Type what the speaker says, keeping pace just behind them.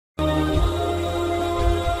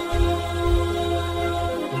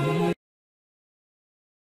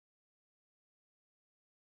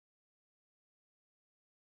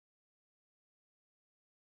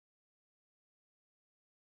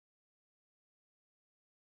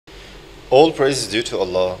All praise is due to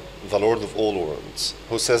Allah, the Lord of all worlds,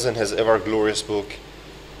 who says in His ever-glorious book,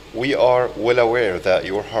 "We are well aware that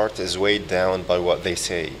your heart is weighed down by what they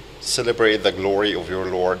say. Celebrate the glory of your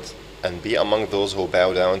Lord and be among those who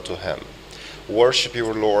bow down to Him. Worship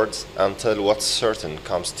your Lord until what's certain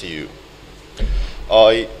comes to you.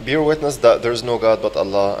 I bear witness that there is no God but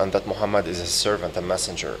Allah and that Muhammad is His servant and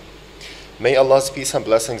messenger. May Allah's peace and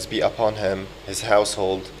blessings be upon him, his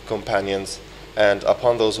household, companions, and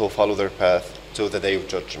upon those who follow their path to the day of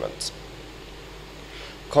judgment."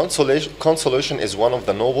 Consolation is one of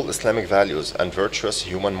the noble Islamic values and virtuous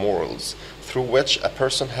human morals through which a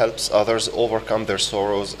person helps others overcome their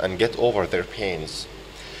sorrows and get over their pains.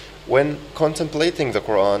 When contemplating the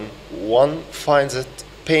Qur'an, one finds it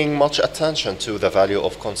paying much attention to the value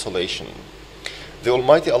of consolation. The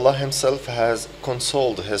Almighty Allah Himself has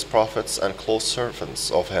consoled His prophets and close servants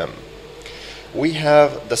of Him. We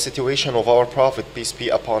have the situation of our Prophet, peace be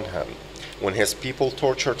upon him, when his people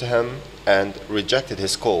tortured him and rejected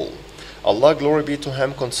his call. Allah, glory be to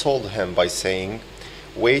Him, consoled him by saying,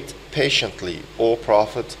 "Wait patiently, O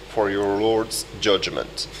Prophet, for your Lord's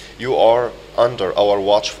judgment. You are under our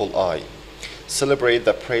watchful eye. Celebrate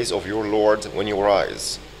the praise of your Lord when you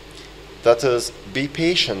rise." That is, be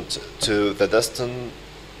patient to the destined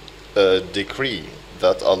decree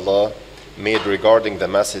that Allah made regarding the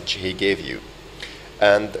message He gave you,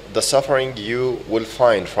 and the suffering you will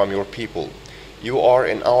find from your people. You are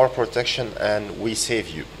in our protection and we save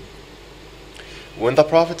you. When the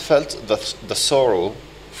Prophet felt the sorrow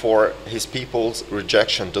for his people's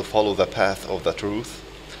rejection to follow the path of the truth,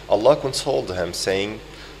 Allah consoled him, saying,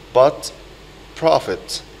 "But,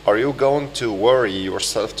 Prophet, are you going to worry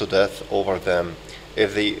yourself to death over them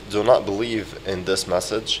if they do not believe in this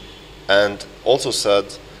message?" And also said,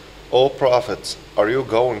 "O Prophet, are you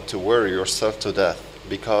going to worry yourself to death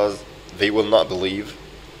because they will not believe?"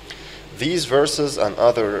 These verses and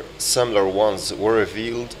other similar ones were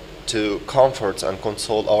revealed to comfort and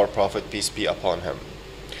console our Prophet, peace be upon him.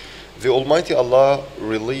 The Almighty Allah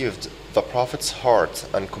relieved the Prophet's heart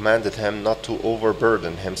and commanded him not to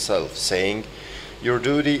overburden himself, saying, "Your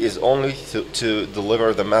duty is only to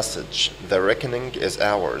deliver the message. The reckoning is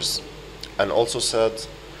ours." And also said,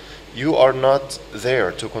 "You are not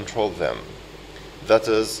there to control them." That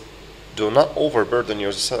is, do not overburden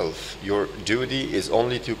yourself. Your duty is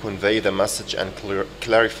only to convey the message and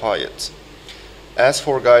clarify it. As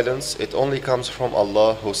for guidance, it only comes from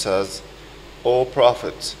Allah, who says, "O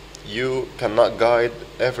Prophet, you cannot guide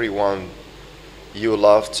everyone you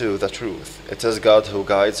love to the truth. It is God who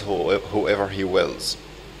guides whoever He wills.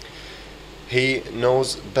 He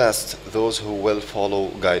knows best those who will follow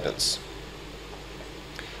guidance."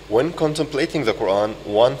 When contemplating the Quran,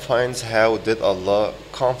 one finds how did Allah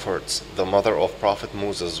comfort the mother of Prophet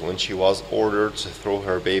Moses when she was ordered to throw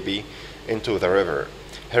her baby into the river.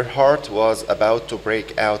 Her heart was about to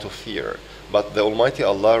break out of fear, but the Almighty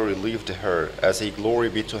Allah relieved her, as He, glory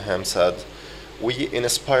be to Him, said, "We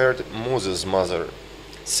inspired Moses' mother,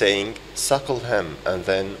 saying, 'Suckle him, and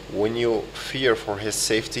then when you fear for his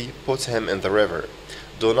safety, put him in the river.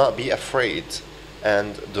 Do not be afraid,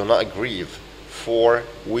 and do not grieve, for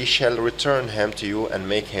we shall return him to you and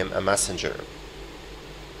make him a messenger.'"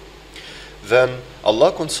 Then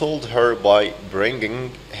Allah consoled her by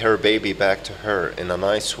bringing her baby back to her in a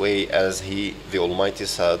nice way, as He, the Almighty,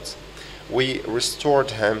 said, "We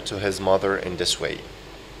restored him to his mother in this way."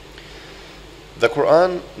 The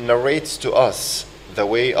Quran narrates to us the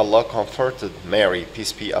way Allah comforted Mary,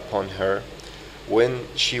 peace be upon her, when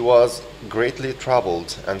she was greatly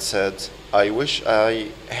troubled and said, "I wish I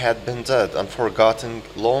had been dead and forgotten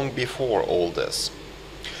long before all this."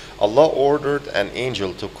 Allah ordered an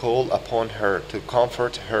angel to call upon her to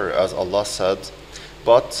comfort her, as Allah said,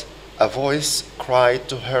 but a voice cried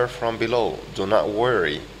to her from below, "Do not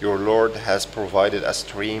worry, your Lord has provided a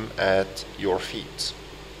stream at your feet."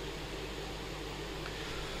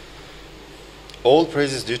 All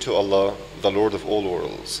praise is due to Allah, the Lord of all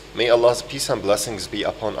worlds. May Allah's peace and blessings be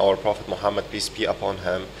upon our Prophet Muhammad, peace be upon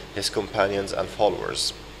him, his companions and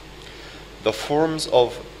followers. The forms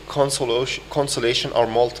of consolation are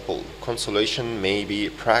multiple. Consolation may be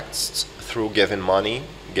practiced through giving money,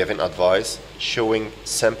 giving advice, showing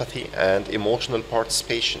sympathy and emotional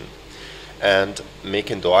participation, and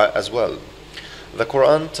making dua as well. The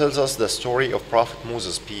Quran tells us the story of Prophet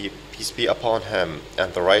Moses, peace be upon him,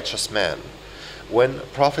 and the righteous man. When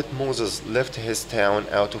Prophet Moses left his town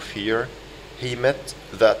out of fear, he met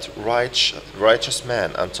that righteous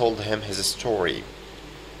man and told him his story.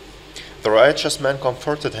 The righteous man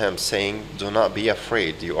comforted him, saying, "Do not be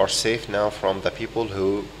afraid, you are safe now from the people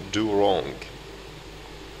who do wrong."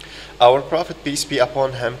 Our Prophet, peace be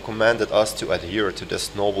upon him, commanded us to adhere to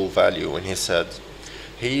this noble value when he said,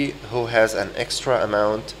 "He who has an extra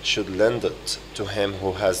amount should lend it to him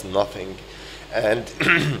who has nothing, and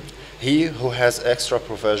he who has extra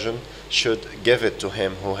provision should give it to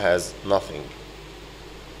him who has nothing."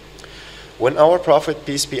 When our Prophet,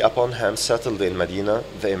 peace be upon him, settled in Medina,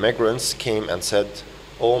 the immigrants came and said,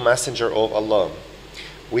 "O Messenger of Allah,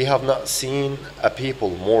 we have not seen a people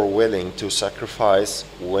more willing to sacrifice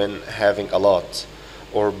when having a lot,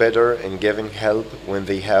 or better in giving help when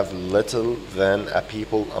they have little than a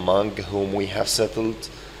people among whom we have settled,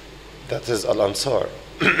 that is Al-Ansar."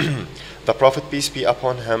 The Prophet, peace be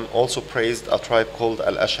upon him, also praised a tribe called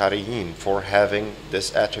Al-Ash'ariyin for having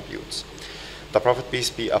this attribute. The Prophet, peace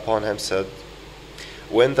be upon him, said,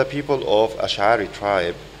 "When the people of Ash'ari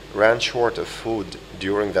tribe ran short of food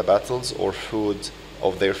during the battles, or food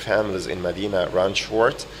of their families in Medina ran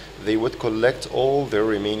short, they would collect all their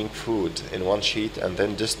remaining food in one sheet and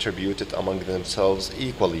then distribute it among themselves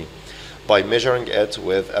equally by measuring it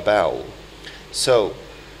with a bowl. So,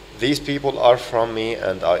 these people are from me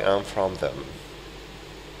and I am from them."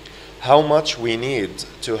 How much we need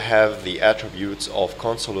to have the attributes of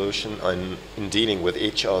consolation in dealing with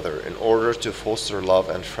each other in order to foster love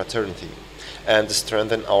and fraternity and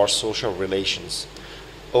strengthen our social relations.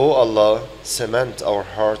 O Allah, cement our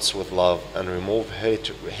hearts with love and remove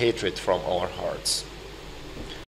hatred from our hearts.